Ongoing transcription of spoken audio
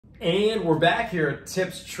And we're back here at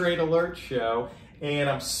Tips Trade Alert Show, and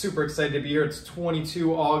I'm super excited to be here. It's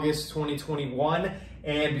 22 August 2021,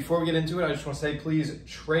 and before we get into it, I just want to say, please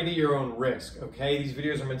trade at your own risk, okay? These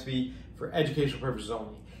videos are meant to be for educational purposes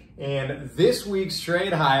only. And this week's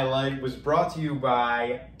trade highlight was brought to you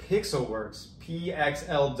by Pxlw,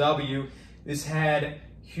 Pxlw. This had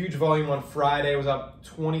huge volume on Friday. It was up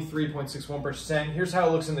 23.61%. Here's how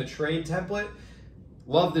it looks in the trade template.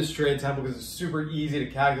 Love this trade template because it's super easy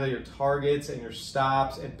to calculate your targets and your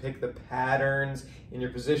stops and pick the patterns in your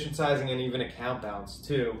position sizing and even account balance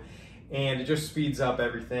too. And it just speeds up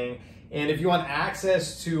everything. And if you want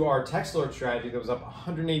access to our text alert strategy that was up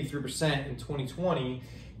 183% in 2020,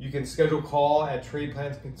 you can schedule a call at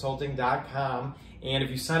tradeplansconsulting.com. And if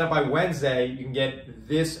you sign up by Wednesday, you can get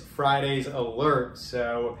this Friday's alert.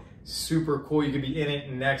 So super cool. You could be in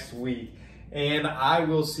it next week. And I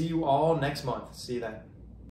will see you all next month. See you then.